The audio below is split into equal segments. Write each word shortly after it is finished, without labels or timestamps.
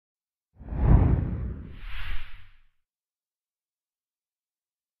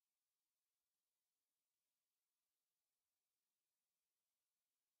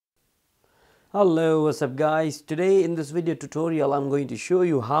Hello, what's up guys? Today in this video tutorial I'm going to show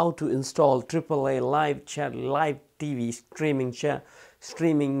you how to install AAA live chat live TV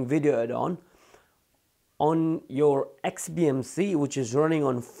streaming video add-on on your XBMC, which is running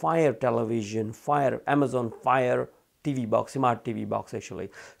on Fire television, Amazon Fire TV box, smart TV box actually.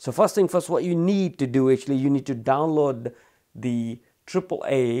 So first thing first, what you need to do actually, you need to download the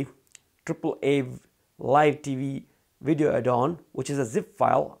AAA live TV video add-on, which is a zip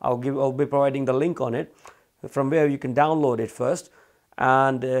file. I'll be providing the link on it from where you can download it first,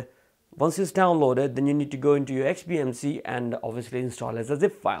 and once it's downloaded, then you need to go into your XBMC and obviously install as a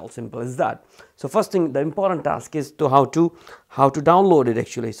zip file. Simple as that. So first thing, the important task is to how to download it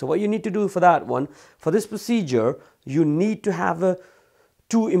actually. So what you need to do for that one, for this procedure, you need to have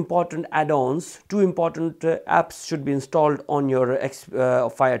two important add-ons, two important apps should be installed on your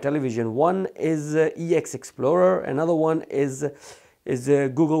Fire television. One is EX Explorer, another one is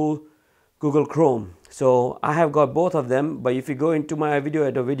Google Chrome. So I have got both of them, but if you go into my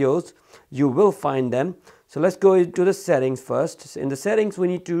Video-Addon videos, you will find them. So let's go into the settings first. In the settings, we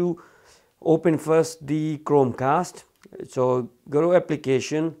need to open first the Chromecast. So go to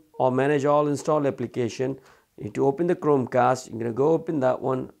application or manage all installed application. You need to open the Chromecast. You're going to go open that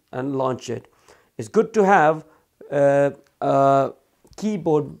one and launch it. It's good to have a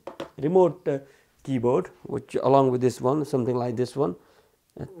keyboard, remote keyboard, which along with this one, something like this one.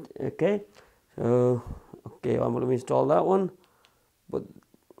 Okay, so okay, I'm going to install that one. But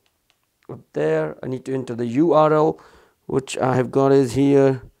up there, I need to enter the URL, which I have got is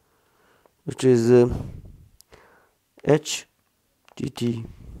here, which is HTTP.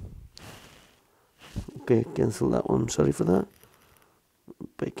 Okay, cancel that one. Sorry for that.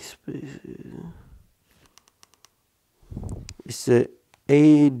 Backspace. It's a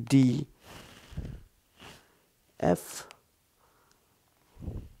ADF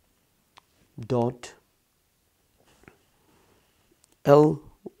dot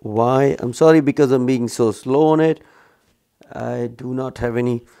ly. I'm sorry because I'm being so slow on it. I do not have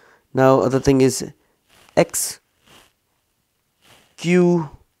any. Now other thing is XQ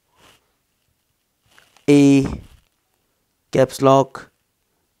A caps lock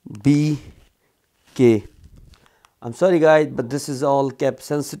B K. I'm sorry guys, but this is all cap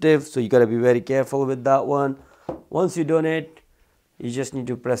sensitive, so you gotta be very careful with that one. Once you done it, you just need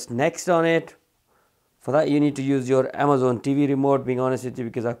to press next on it. For that you need to use your Amazon TV remote, being honest with you,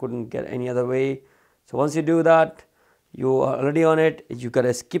 because I couldn't get any other way. So once you do that, you are already on it. You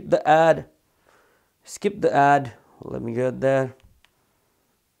gotta skip the ad. Let me get there.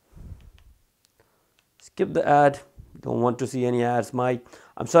 Skip the ad. Don't want to see any ads, Mike.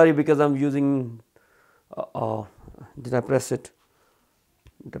 I'm sorry because I'm using did I press it?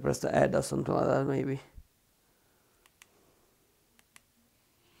 Did I press the ad or something like that maybe?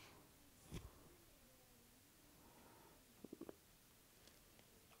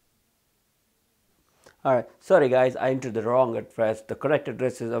 Alright, sorry guys, I entered the wrong address. The correct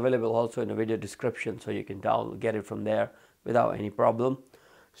address is available also in the video description, so you can get it from there without any problem.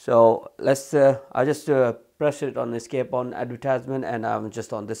 So let's I just press it on escape on advertisement, and I'm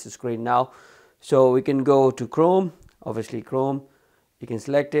just on this screen now. So we can go to Chrome, obviously Chrome. You can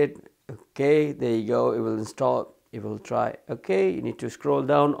select it. Okay, there you go. It will install. It will try. Okay, you need to scroll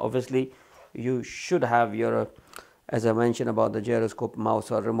down. Obviously, you should have your as I mentioned about the gyroscope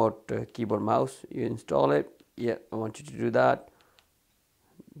mouse or remote keyboard mouse. You install it. Yeah, I want you to do that.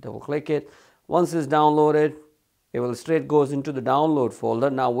 Double click it. Once it's downloaded, it will straight goes into the download folder.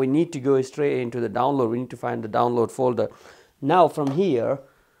 Now we need to go straight into the download. We need to find the download folder. Now from here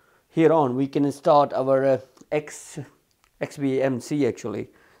on, we can start our XBMC actually.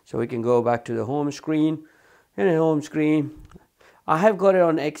 So we can go back to the home screen. In the home screen, I have got it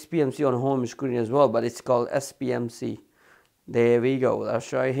on XBMC on home screen as well, but it's called SBMC. There we go.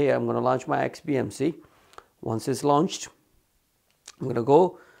 That's right here. I'm going to launch my XBMC. Once it's launched, I'm going to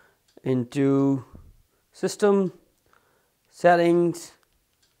go into System, Settings,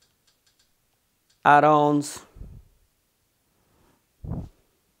 Add-ons,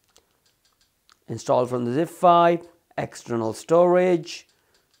 Install from the zip file, External storage,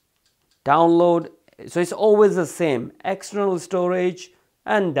 Download. So it's always the same, external storage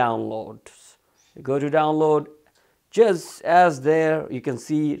and downloads. You go to download, just as there you can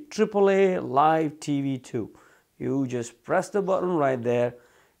see AAA Live TV 2. You just press the button right there.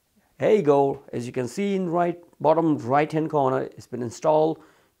 Here you go. As you can see in bottom right hand corner, it's been installed.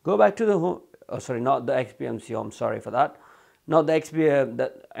 Go back to the home. Oh, sorry, not the XBMC home. Sorry for that. Not the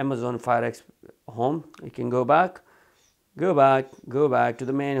the Amazon Fire home. You can go back to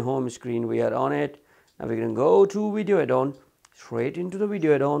the main home screen. We are on it. Now we're going to go to Video-Addon, straight into the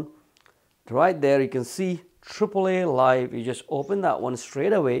Video-Addon, right there you can see AAA live. You just open that one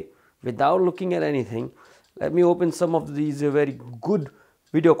straight away without looking at anything. Let me open some of these very good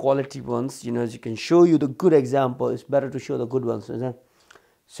video quality ones, you know, as you can show you the good example. It's better to show the good ones, isn't it?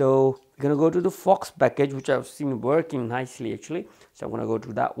 So we're gonna go to the Fox package, which I've seen working nicely actually. So I'm gonna go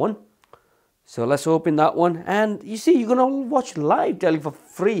to that one. So let's open that one, and you see, you're gonna watch live telly for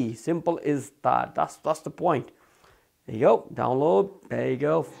free. Simple as that. That's the point. There you go. Download. There you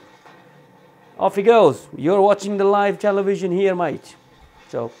go. Off he goes. You're watching the live television here, mate.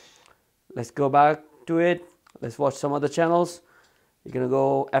 So let's go back to it. Let's watch some other channels. You're gonna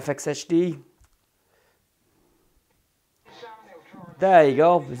go FXHD. There you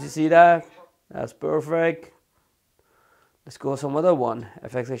go. Did you see that? That's perfect. Let's go some other one,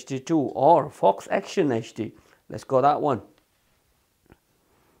 FXHD2 or Fox Action HD. Let's go that one.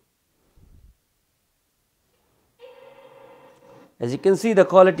 As you can see, the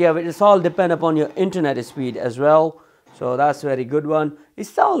quality of it, it's all depend upon your internet speed as well. So that's a very good one.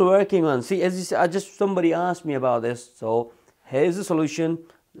 It's all working on. See, as you see, somebody asked me about this. So here's the solution.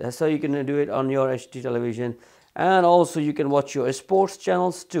 That's how you can do it on your HD television. And also you can watch your sports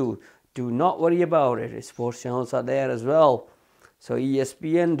channels too. Do not worry about it. Sports channels are there as well. So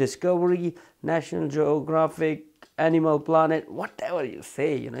ESPN, Discovery, National Geographic, Animal Planet, whatever you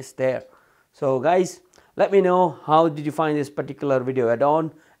say, you know, it's there. So guys, let me know how did you find this particular video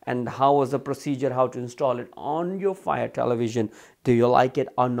add-on, and how was the procedure, how to install it on your Fire television. Do you like it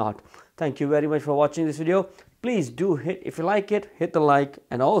or not? Thank you very much for watching this video. Please do hit, if you like it, hit the like,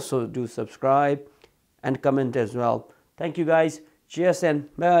 and also do subscribe and comment as well. Thank you guys. Cheers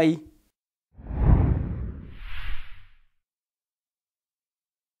and bye.